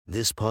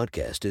This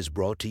podcast is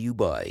brought to you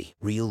by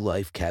Real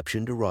Life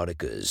Captioned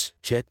Eroticas.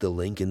 Check the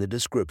link in the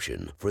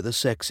description for the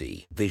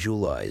sexy,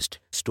 visualized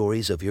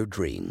stories of your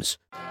dreams.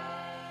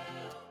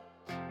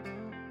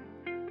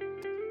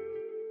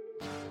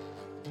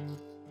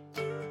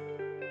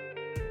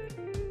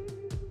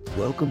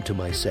 Welcome to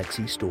my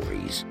sexy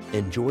stories.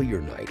 Enjoy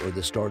your night or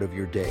the start of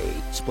your day,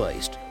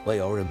 spiced by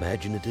our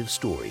imaginative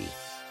story.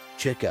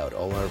 Check out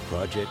all our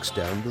projects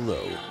down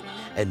below,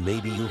 and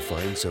maybe you'll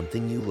find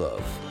something you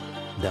love.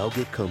 Now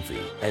get comfy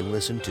and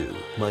listen to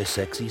my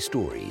sexy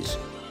stories.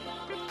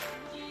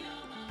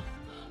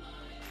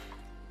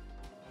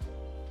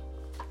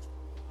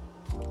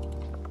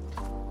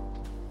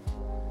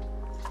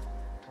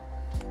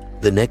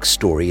 The next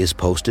story is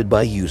posted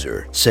by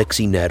user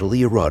Sexy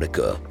Natalie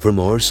Erotica from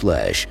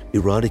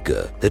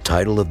r/erotica. The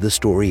title of the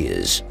story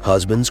is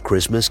Husband's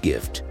Christmas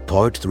Gift,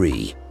 Part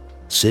 3.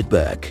 Sit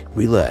back,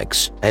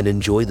 relax, and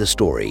enjoy the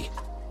story.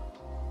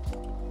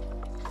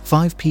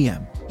 5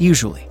 p.m.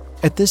 Usually,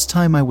 at this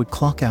time I would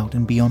clock out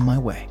and be on my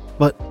way.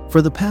 But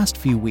for the past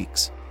few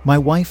weeks, my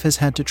wife has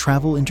had to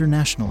travel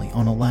internationally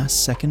on a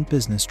last-second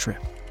business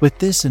trip. With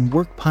this and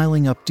work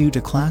piling up due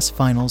to class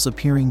finals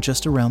appearing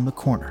just around the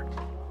corner,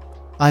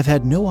 I've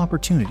had no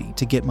opportunity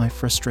to get my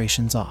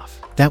frustrations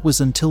off. That was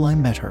until I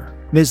met her,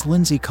 Ms.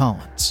 Lindsay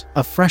Collins,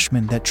 a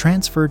freshman that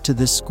transferred to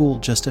this school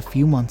just a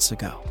few months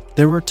ago.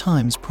 There were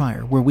times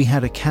prior where we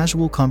had a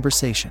casual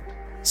conversation,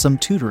 some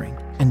tutoring,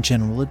 and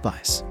general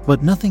advice.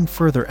 But nothing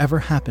further ever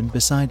happened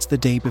besides the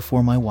day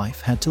before my wife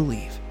had to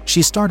leave.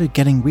 She started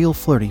getting real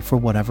flirty for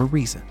whatever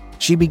reason.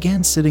 She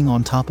began sitting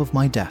on top of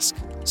my desk,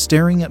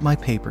 staring at my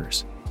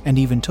papers, and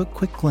even took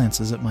quick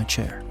glances at my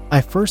chair.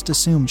 I first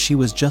assumed she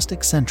was just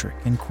eccentric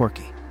and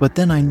quirky, but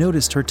then I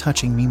noticed her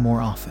touching me more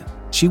often.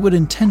 She would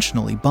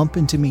intentionally bump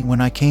into me when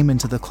I came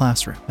into the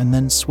classroom and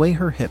then sway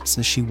her hips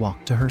as she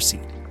walked to her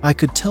seat. I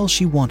could tell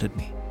she wanted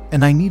me,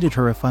 and I needed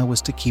her if I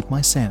was to keep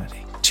my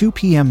sanity. 2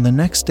 p.m. the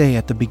next day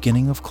at the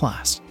beginning of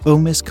class. "Oh,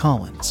 Miss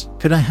Collins,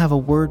 could I have a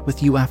word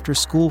with you after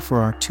school for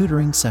our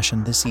tutoring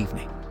session this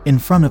evening?" In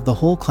front of the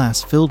whole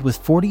class filled with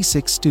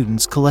 46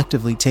 students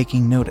collectively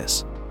taking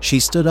notice,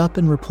 she stood up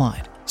and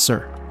replied,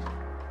 "Sir,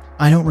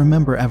 I don't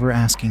remember ever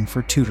asking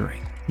for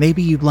tutoring.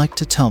 Maybe you'd like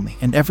to tell me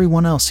and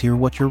everyone else here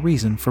what your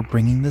reason for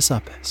bringing this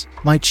up is."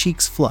 My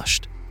cheeks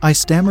flushed. I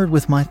stammered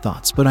with my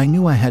thoughts, but I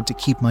knew I had to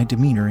keep my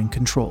demeanor in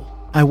control.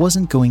 I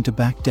wasn't going to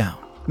back down.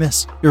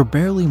 "Miss, you're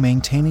barely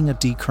maintaining a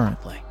D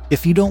currently.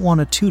 If you don't want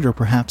a tutor,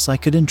 perhaps I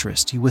could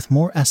interest you with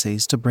more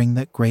essays to bring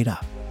that grade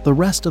up." The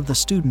rest of the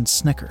students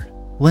snickered.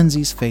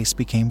 Lindsay's face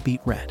became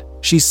beet red.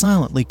 She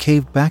silently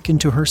caved back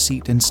into her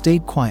seat and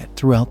stayed quiet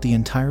throughout the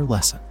entire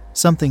lesson,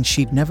 something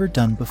she'd never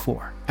done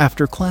before.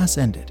 After class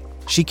ended,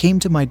 she came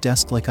to my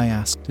desk like I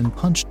asked and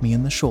punched me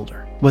in the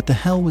shoulder. What the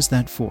hell was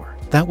that for?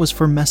 That was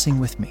for messing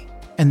with me.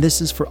 And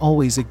this is for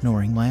always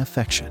ignoring my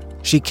affection.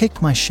 She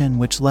kicked my shin,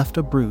 which left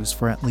a bruise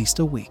for at least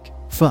a week.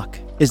 "Fuck,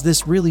 is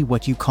this really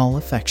what you call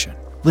affection?"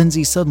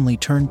 Lindsay suddenly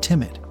turned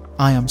timid.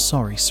 "I am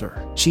sorry, sir,"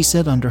 she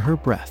said under her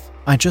breath.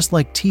 "I just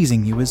like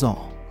teasing you is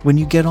all. When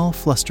you get all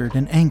flustered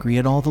and angry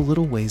at all the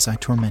little ways I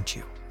torment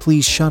you."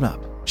 "Please shut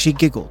up," she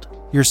giggled.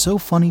 "You're so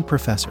funny,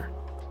 Professor.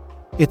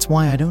 It's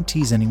why I don't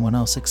tease anyone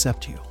else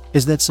except you."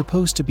 "Is that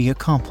supposed to be a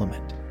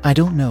compliment?" "I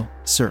don't know,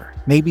 sir.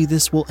 Maybe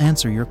this will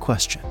answer your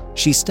question."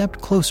 She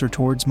stepped closer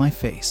towards my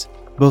face.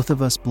 Both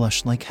of us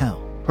blushed like hell.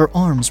 Her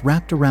arms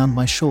wrapped around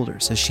my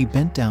shoulders as she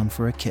bent down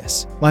for a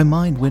kiss. My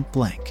mind went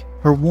blank.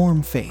 Her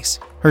warm face,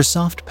 her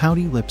soft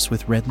pouty lips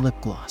with red lip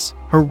gloss,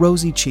 her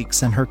rosy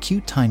cheeks and her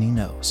cute tiny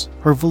nose,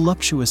 her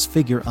voluptuous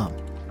figure,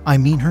 I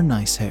mean her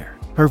nice hair,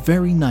 her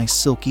very nice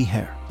silky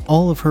hair.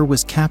 All of her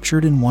was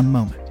captured in one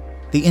moment.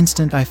 The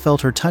instant I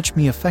felt her touch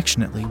me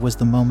affectionately was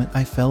the moment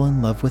I fell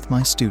in love with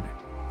my student.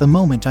 The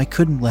moment I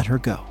couldn't let her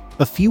go.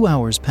 A few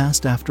hours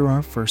passed after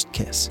our first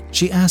kiss.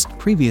 She asked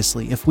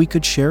previously if we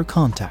could share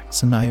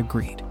contacts, and I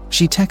agreed.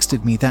 She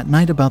texted me that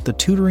night about the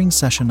tutoring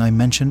session I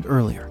mentioned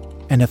earlier,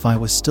 and if I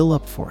was still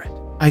up for it.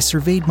 I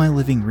surveyed my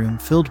living room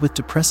filled with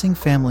depressing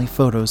family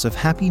photos of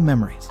happy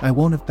memories. I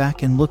won't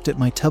back and looked at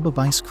my tub of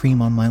ice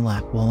cream on my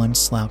lap while I'm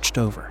slouched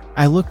over.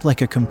 I looked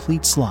like a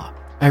complete slob.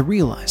 I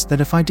realized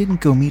that if I didn't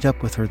go meet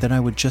up with her, that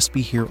I would just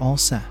be here all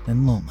sad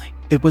and lonely.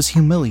 It was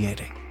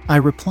humiliating. I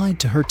replied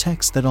to her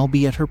text that I'll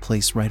be at her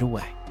place right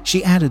away.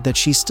 She added that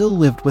she still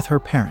lived with her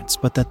parents,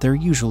 but that they're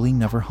usually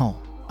never home.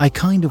 I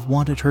kind of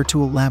wanted her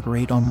to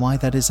elaborate on why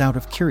that is out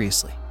of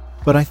curiosity,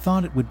 but I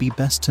thought it would be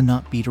best to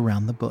not beat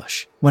around the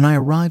bush. When I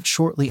arrived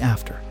shortly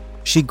after,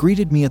 she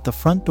greeted me at the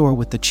front door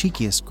with the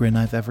cheekiest grin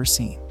I've ever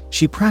seen.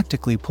 She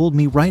practically pulled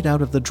me right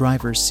out of the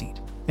driver's seat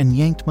and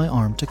yanked my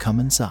arm to come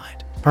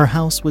inside. Her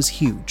house was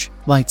huge,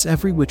 lights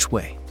every which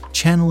way,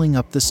 channeling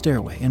up the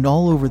stairway and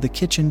all over the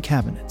kitchen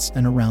cabinets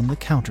and around the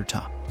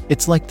countertop.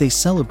 It's like they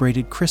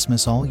celebrated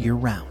Christmas all year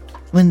round.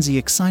 Lindsay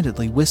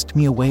excitedly whisked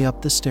me away up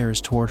the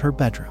stairs toward her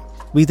bedroom.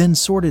 We then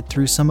sorted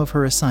through some of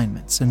her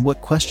assignments and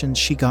what questions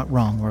she got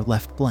wrong or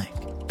left blank.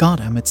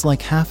 Goddamn, it's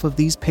like half of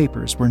these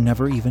papers were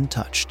never even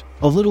touched.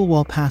 A little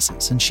while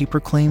passes and she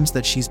proclaims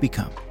that she's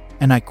become,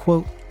 and I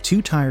quote,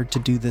 Too tired to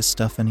do this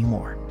stuff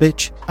anymore.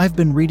 Bitch, I've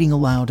been reading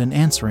aloud and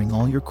answering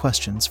all your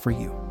questions for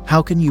you.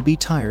 How can you be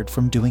tired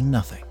from doing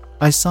nothing?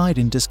 I sighed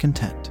in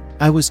discontent.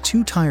 I was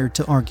too tired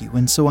to argue,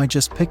 and so I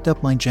just picked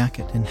up my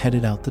jacket and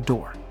headed out the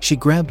door. She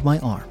grabbed my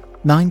arm.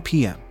 9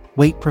 p.m.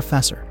 Wait,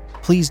 Professor.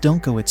 Please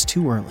don't go, it's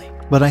too early.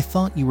 But I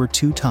thought you were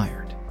too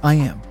tired. I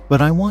am,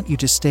 but I want you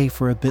to stay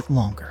for a bit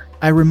longer.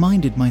 I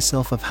reminded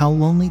myself of how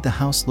lonely the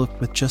house looked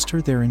with just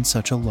her there in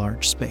such a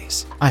large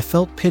space. I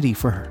felt pity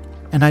for her,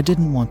 and I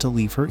didn't want to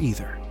leave her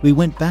either. We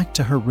went back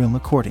to her room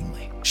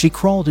accordingly. She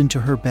crawled into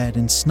her bed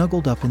and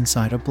snuggled up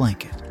inside a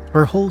blanket.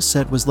 Her whole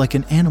set was like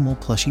an animal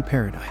plushy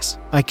paradise.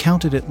 I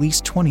counted at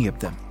least 20 of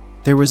them.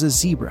 There was a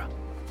zebra,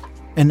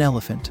 an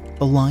elephant,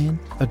 a lion,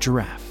 a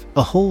giraffe,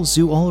 a whole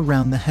zoo all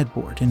around the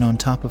headboard and on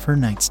top of her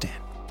nightstand.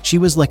 She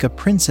was like a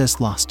princess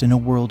lost in a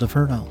world of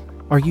her own.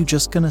 Are you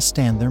just gonna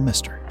stand there,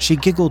 mister? She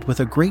giggled with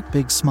a great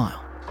big smile.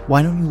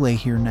 Why don't you lay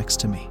here next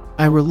to me?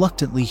 I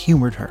reluctantly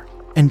humored her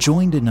and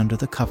joined in under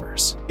the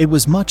covers. It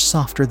was much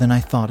softer than I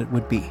thought it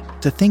would be.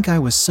 To think I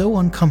was so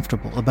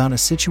uncomfortable about a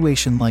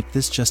situation like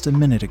this just a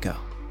minute ago.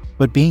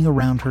 But being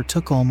around her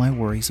took all my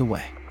worries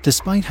away.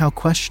 Despite how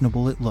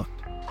questionable it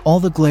looked, all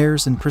the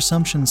glares and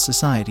presumptions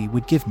society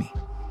would give me,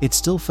 it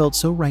still felt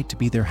so right to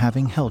be there,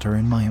 having held her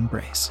in my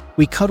embrace.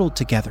 We cuddled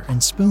together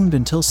and spooned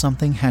until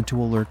something had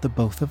to alert the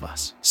both of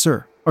us.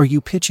 Sir, are you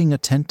pitching a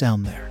tent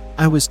down there?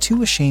 I was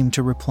too ashamed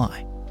to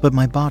reply, but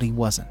my body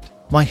wasn't.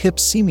 My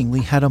hips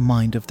seemingly had a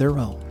mind of their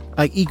own.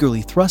 I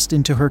eagerly thrust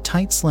into her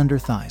tight, slender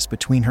thighs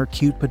between her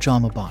cute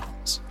pajama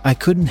bottoms. I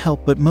couldn't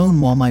help but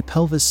moan while my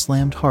pelvis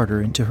slammed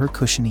harder into her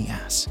cushiony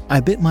ass. I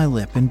bit my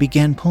lip and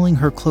began pulling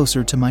her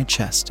closer to my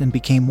chest and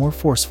became more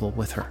forceful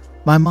with her.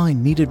 My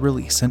mind needed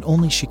release and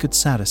only she could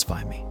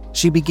satisfy me.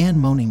 She began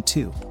moaning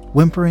too,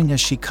 whimpering as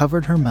she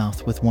covered her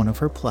mouth with one of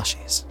her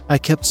plushies. I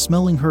kept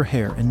smelling her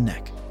hair and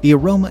neck. The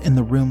aroma in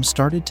the room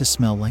started to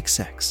smell like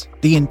sex.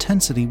 The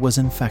intensity was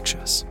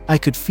infectious. I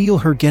could feel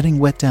her getting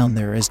wet down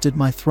there, as did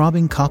my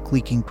throbbing cock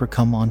leaking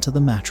precum onto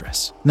the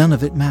mattress. None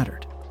of it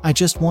mattered. I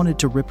just wanted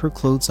to rip her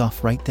clothes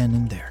off right then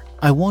and there.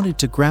 I wanted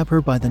to grab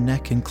her by the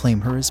neck and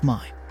claim her as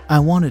mine. I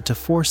wanted to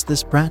force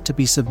this brat to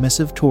be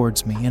submissive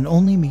towards me and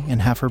only me,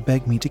 and have her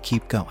beg me to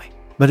keep going.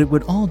 But it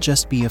would all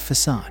just be a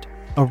facade,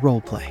 a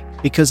role play,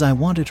 because I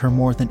wanted her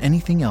more than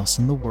anything else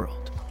in the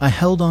world. I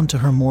held on to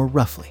her more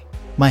roughly.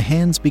 My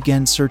hands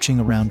began searching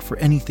around for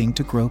anything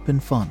to grope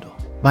and fondle.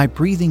 My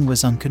breathing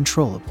was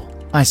uncontrollable.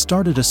 I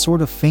started a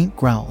sort of faint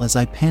growl as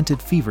I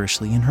panted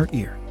feverishly in her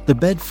ear. The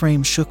bed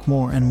frame shook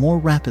more and more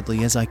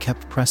rapidly as I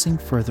kept pressing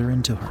further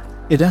into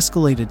her. It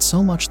escalated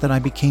so much that I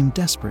became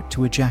desperate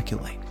to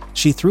ejaculate.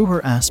 She threw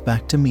her ass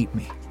back to meet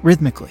me.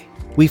 Rhythmically,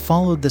 we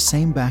followed the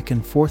same back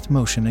and forth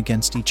motion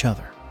against each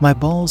other. My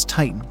balls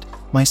tightened.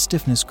 My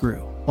stiffness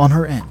grew. On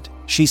her end,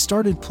 she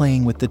started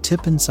playing with the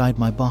tip inside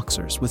my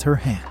boxers with her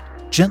hand,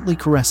 gently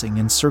caressing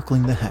and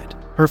circling the head.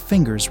 Her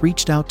fingers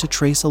reached out to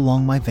trace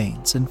along my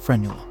veins and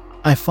frenulum.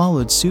 I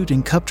followed suit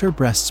and cupped her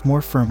breasts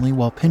more firmly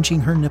while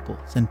pinching her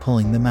nipples and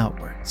pulling them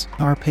outwards.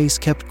 Our pace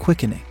kept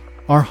quickening.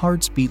 Our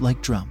hearts beat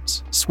like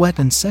drums. Sweat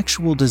and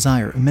sexual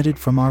desire emitted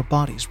from our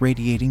bodies,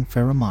 radiating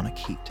pheromonic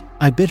heat.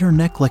 I bit her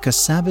neck like a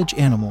savage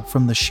animal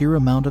from the sheer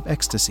amount of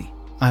ecstasy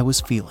I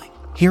was feeling.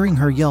 Hearing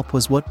her yelp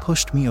was what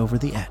pushed me over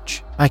the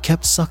edge. I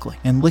kept suckling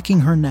and licking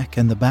her neck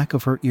and the back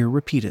of her ear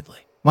repeatedly.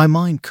 My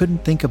mind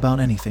couldn't think about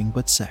anything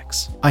but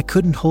sex. I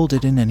couldn't hold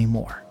it in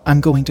anymore.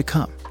 I'm going to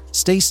come.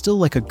 Stay still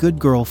like a good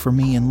girl for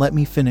me and let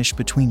me finish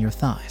between your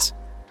thighs.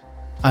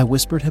 I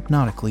whispered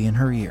hypnotically in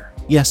her ear.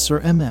 Yes, sir,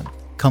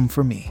 come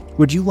for me.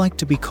 Would you like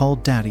to be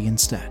called Daddy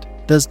instead?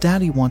 Does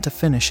Daddy want to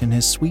finish in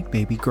his sweet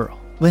baby girl?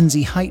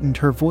 Lindsay heightened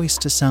her voice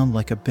to sound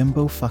like a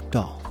bimbo fuck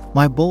doll.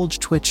 My bulge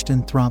twitched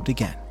and throbbed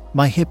again.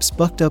 My hips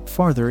bucked up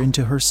farther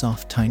into her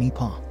soft, tiny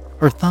palm.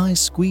 Her thighs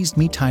squeezed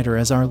me tighter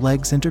as our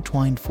legs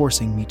intertwined,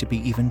 forcing me to be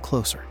even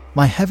closer.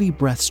 My heavy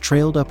breaths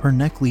trailed up her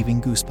neck,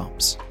 leaving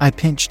goosebumps. I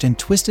pinched and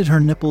twisted her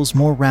nipples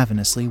more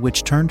ravenously,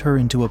 which turned her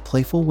into a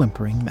playful,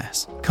 whimpering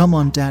mess. Come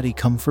on, Daddy,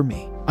 come for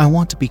me. I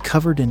want to be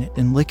covered in it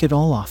and lick it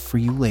all off for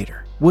you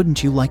later.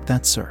 Wouldn't you like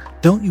that, sir?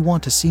 Don't you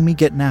want to see me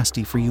get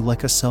nasty for you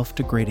like a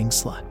self-degrading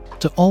slut?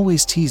 To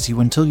always tease you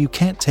until you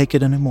can't take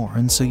it anymore,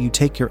 and so you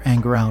take your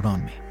anger out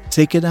on me.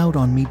 Take it out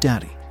on me,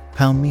 Daddy.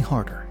 Pound me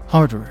harder.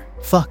 Harder.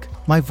 Fuck.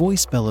 My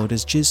voice bellowed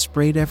as jizz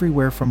sprayed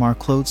everywhere from our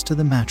clothes to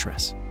the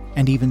mattress,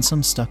 and even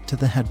some stuck to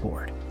the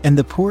headboard. And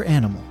the poor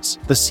animals.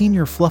 The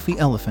senior fluffy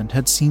elephant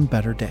had seen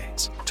better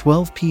days.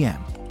 12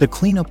 p.m. The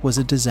cleanup was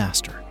a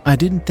disaster. I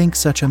didn't think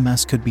such a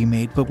mess could be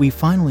made, but we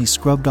finally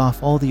scrubbed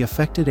off all the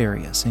affected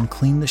areas and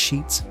cleaned the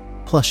sheets,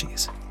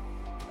 plushies,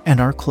 and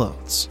our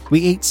clothes.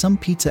 We ate some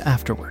pizza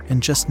afterward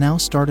and just now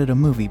started a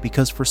movie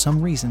because for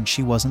some reason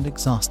she wasn't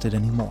exhausted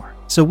anymore.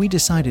 So we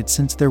decided,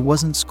 since there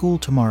wasn't school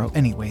tomorrow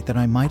anyway, that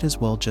I might as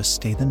well just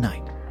stay the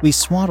night. We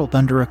swaddled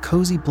under a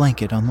cozy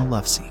blanket on the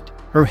love seat,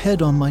 her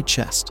head on my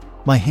chest,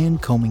 my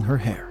hand combing her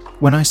hair.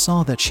 When I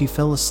saw that she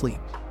fell asleep,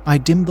 I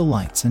dimmed the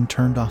lights and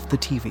turned off the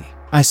TV.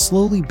 I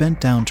slowly bent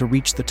down to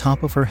reach the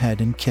top of her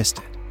head and kissed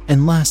it.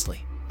 And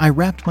lastly, I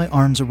wrapped my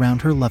arms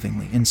around her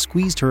lovingly and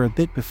squeezed her a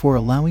bit before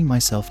allowing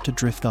myself to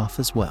drift off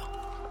as well.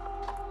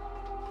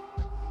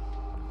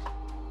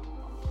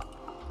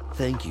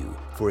 Thank you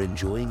for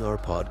enjoying our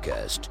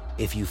podcast.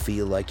 If you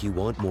feel like you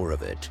want more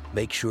of it,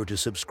 make sure to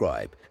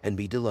subscribe and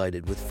be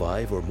delighted with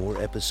 5 or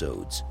more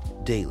episodes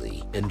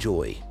daily.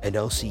 Enjoy, and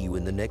I'll see you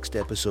in the next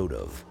episode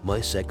of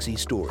My Sexy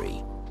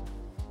Story.